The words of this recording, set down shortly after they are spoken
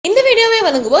இந்த வீடியோவை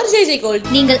வழங்குவோர் ஜெய் கோல்ட்.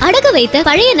 நீங்கள் அடகு வைத்த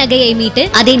பழைய நகையை மீட்டு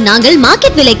அதை நாங்கள்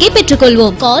மார்க்கெட் விலைக்கே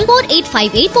பெற்றுக்கொள்வோம். கால்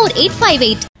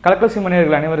 48584858. கலக்கல் சினிமா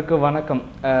நேயர்கள் அனைவருக்கும் வணக்கம்.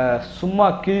 சும்மா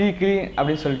கிளி கிளி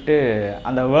அப்படின்னு சொல்லிட்டு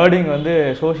அந்த வேர்டிங் வந்து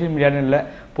சோஷியல் மீடியான்னு இல்லை,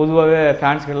 பொதுவாகவே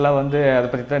ஃபேன்ஸ்கள்லாம் வந்து அதை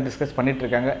பற்றி தான் டிஸ்கஸ் பண்ணிகிட்டு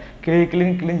இருக்காங்க.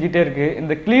 கிளின்னு கிழிஞ்சிட்டே இருக்குது.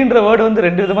 இந்த கிளின்ற வேர்டு வந்து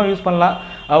ரெண்டு விதமாக யூஸ் பண்ணலாம்.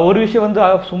 ஒரு விஷயம் வந்து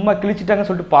சும்மா கிழிச்சிட்டாங்கன்னு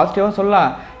சொல்லிட்டு பாசிட்டிவாகவும்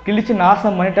சொல்லலாம், கிழிச்சு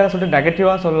நாசம் பண்ணிட்டாங்கன்னு சொல்லிட்டு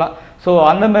நெகட்டிவாகவும் சொல்லலாம். ஸோ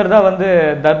அந்த மாதிரி தான் வந்து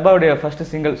தர்பாருடைய ஃபஸ்ட்டு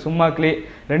சிங்கிள் சும்மா கிளி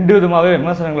ரெண்டு விதமாகவே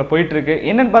விமர்சனங்களை போயிட்டுருக்கு.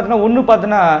 என்னென்னு பார்த்தோன்னா, ஒன்று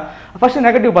பார்த்தோன்னா ஃபஸ்ட்டு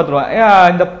நெகட்டிவ் பார்த்துருவான்.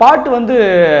 இந்த பாட்டு வந்து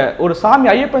ஒரு சாமி,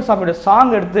 ஐயப்பன் சாமியோட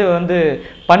சாங் எடுத்து வந்து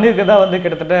பண்ணியிருக்கதா வந்து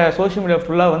கிட்டத்தட்ட சோஷியல் மீடியா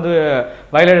ஃபுல்லாக வந்து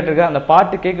வைரலாகிட்டு இருக்கு. அந்த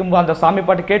பாட்டு கேட்கும்போது, அந்த சாமி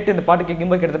பாட்டு கேட்டு இந்த பாட்டு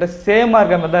கேட்கும்போது கிட்டத்தட்ட சேமாக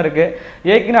இருக்கிற மாதிரி தான் இருக்குது.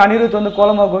 ஏற்கனவே அனிருத் வந்து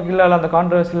கோலமா கோகிலால் அந்த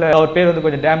கான்ட்ரவர்சியில் அவர் பேர் வந்து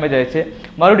கொஞ்சம் டேமேஜ் ஆயிடுச்சு.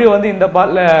 மறுபடியும் வந்து இந்த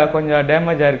பாட்டில் கொஞ்சம்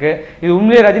டேமேஜ் ஆயிருக்கு. இது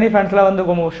உண்மையிலே ரஜினி ஃபேன்ஸ்லாம் வந்து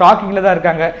கொஞ்சம் ஷாக்கிங்கில் தான்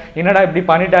இருக்காங்க. என்னடா இப்படி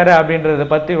பண்ணிட்டாரு அப்படின்றத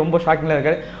பற்றி ரொம்ப ஷாக்கிங்கில்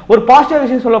இருக்காரு. ஒரு பாசிட்டிவ்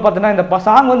விஷயம் சொல்ல பார்த்தோன்னா, இந்த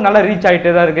சாங் வந்து நல்லா ரீச்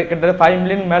ஆகிட்டே தான் இருக்குது. கிட்டத்தட்ட 5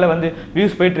 மில்லியன் மேலே வந்து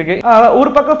வியூஸ் போயிட்டு இருக்கு. ஒரு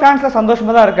பக்கம் ஃபேன்ஸ்லாம்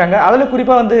சந்தோஷமாக தான் இருக்காங்க. அதில்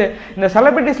குறிப்பாக வந்து இந்த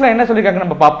செலிபிரிட்டிஸ்லாம் என்ன சொல்லியிருக்காங்க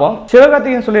நம்ம பார்ப்போம்.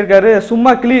 சிவகார்த்திகேயன் சொல்லியிருக்காரு,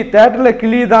 சும்மா கிளி தியேட்டர்ல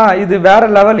கிளி தான், இது வேற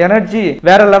லெவல் எனர்ஜி,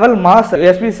 வேற level mass,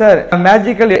 SP sir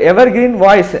magical எவர் கிரீன்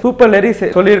வாய்ஸ், சூப்பர் லிரிக்ஸ்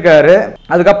சொல்லியிருக்காரு.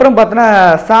 அதுக்கப்புறம் பார்த்தோன்னா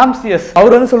சாம்சியஸ்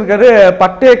அவர் வந்து சொல்லியிருக்காரு,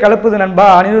 பட்டே கலப்புது நண்பா,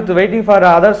 Anirudh waiting for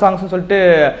other songs சொல்லிட்டு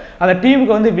அந்த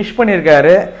டீமுக்கு வந்து விஷ்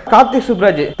பண்ணியிருக்காரு. கார்த்திக்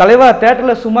சுப்ராஜ் தலைவா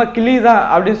தியேட்டர்ல சும்மா கிளி தான்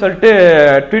அப்படின்னு சொல்லிட்டு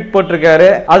ட்வீட் போட்டிருக்காரு.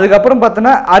 அதுக்கப்புறம்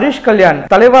பார்த்தோன்னா ஹரிஷ் கல்யான்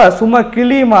தலைவா சும்மா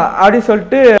கிளிமா அப்படின்னு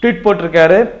சொல்லிட்டு ட்வீட்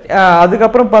போட்டிருக்காரு.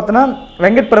 அதுக்கப்புறம் பார்த்தோன்னா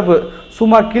வெங்கட் பிரபு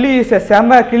சும்மா கிளி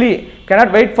செம கிளி,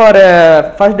 cannot wait for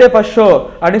first day first show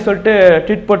அப்படின்னு சொல்லிட்டு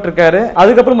ட்வீட் போட்டிருக்காரு.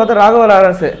 அதுக்கப்புறம் பார்த்தா ராகவ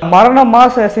லாரன்ஸ் மரண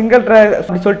மாஸ் சிங்கிள் ட்ராக்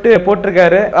அப்படி சொல்லிட்டு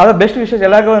போட்டிருக்காரு. அதாவது பெஸ்ட் விஷஸ்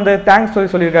எல்லாருக்கும் வந்து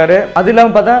தேங்க்ஸ் சொல்லியிருக்காரு. அது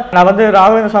இல்லாமல் பார்த்தா நான் வந்து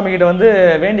ராகவேந்திர சாமி கிட்ட வந்து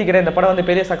வேண்டிக்கிறேன், இந்த படம் வந்து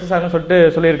பெரிய சக்ஸஸ் ஆகும்னு சொல்லிட்டு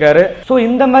சொல்லியிருக்காரு. ஸோ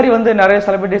இந்த மாதிரி வந்து நிறைய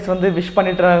செலிபிரிட்டிஸ் வந்து விஷ்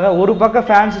பண்ணிட்டு இருக்காங்க. ஒரு பக்கம்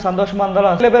ஃபேன்ஸ் சந்தோஷமா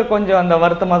இருந்தாலும் சில பேர் கொஞ்சம் அந்த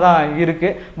வருத்தமாக தான்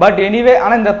இருக்கு. பட் எனிவே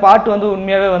ஆனால் இந்த பாட்டு வந்து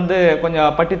உண்மையாகவே வந்து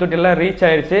கொஞ்சம் பட்டி தொட்டிலாம் ரீச்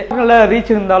ஆயிடுச்சு. நல்லா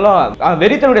ரீச் இருந்தாலும்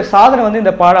வெறித்தனுடைய சாதனை வந்து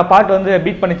இந்த பாட்டு வந்து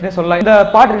பீட் பண்ணிச்சுன்னு சொல்லலாம். இந்த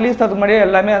பாட்டு ரிலீஸ் ஆகிறதுக்கு முன்னாடியே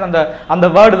எல்லாமே அந்த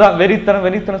வேர்டு தான்,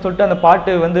 வெறித்தனம் சொல்லிட்டு அந்த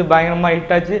பாட்டு வந்து பயங்கரமா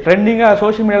ஹிட் ஆச்சு. ட்ரெண்டிங்கா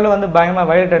சோஷியல் மீடியாவில் வந்து பயங்கரமா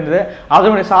வைரல் இருந்தது.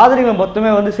 அதனுடைய சாதனைகள் மொத்தமே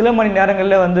வந்து சில மணி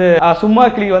நேரங்களில் வந்து சும்மா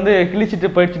கிளி வந்து கிழிச்சிட்டு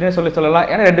போயிடுச்சுன்னு சொல்லலாம்.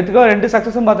 ஏன்னா ரெண்டு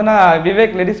சக்ஸஸும் பார்த்தோன்னா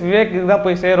விவேக் தான்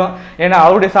போய் சேரும். ஏன்னா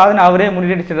அவருடைய சாதனை அவரே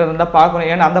முன்னெடுச்சுட்டு இருந்தா பார்க்கணும்.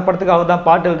 ஏன்னா அந்த படத்துக்கு அவர் தான்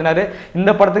பாட்டு எழுதினாரு, இந்த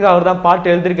படத்துக்கு அவர் தான்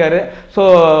பாட்டு எழுதியிருக்காரு. ஸோ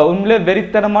உண்மையிலே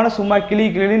வெறித்தனமான சும்மா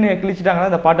கிளின்னு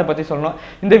கிழிச்சிட்டாங்கன்னா இந்த பாட்டை பற்றி சொல்லணும்.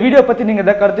 இந்த வீடியோ பற்றி நீங்கள்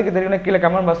எதாவது கருத்துக்கு தெரியும் கீழே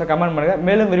கமெண்ட் பாக்ஸில் கமெண்ட் பண்ணுங்க.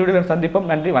 மேலும் வீடியோவில் சந்திப்போம்.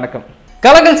 நன்றி, வணக்கம்.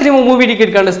 கலக்கல் சினிமா மூவி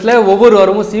டிக்கெட் கான்டெஸ்ட்ல ஒவ்வொரு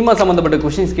வாரமும் சினிமா சம்பந்தப்பட்ட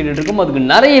கொஸ்டின்ஸ் கேட்டுட்டு இருக்கும். அதுக்கு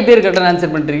நிறைய பேர் கரெக்டான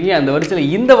ஆன்சர் பண்ணிருக்கீங்க. அந்த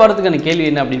வரிசையில் இந்த வாரத்துக்கான கேள்வி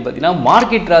என்ன அப்படின்னு பார்த்தீங்கன்னா,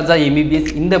 மார்க்கெட் ராஜா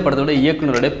எம்பிபிஎஸ் இந்த படத்தோட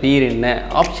இயக்குனரோட பேர் என்ன?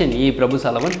 Option A Prabhu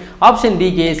Solomon, option D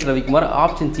KS Ravikumar,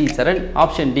 option C Charan,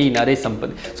 option D Naresh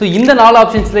Sampath. So இந்த 4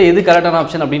 ஆப்ஷன்ஸ்ல எது கரெக்டான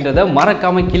ஆப்ஷன் அப்படின்றத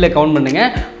மறக்காம கீழே கமெண்ட் பண்ணுங்க.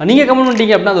 நீங்க கமெண்ட்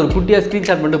பண்ணிட்டீங்க அப்படின்னா அது ஒரு குட்டியாக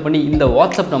ஸ்கிரீன்ஷாட் மட்டும் பண்ணி இந்த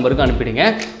வாட்ஸ்அப் நம்பருக்கு அனுப்பிடுங்க.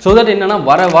 ஸோ தட் என்னன்னா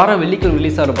வாரம் வெள்ளிக்கிழமை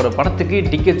ரிலீஸ் ஆகிற போகிற படத்துக்கு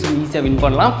டிக்கெட்ஸ் ஈஸியாக வின்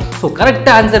பண்ணலாம். ஸோ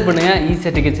கரெக்டாக ஆன்சர் பண்ணுங்க,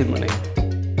 ஈஸியாக டிக்கெட்ஸ் வின் பண்ணுங்க.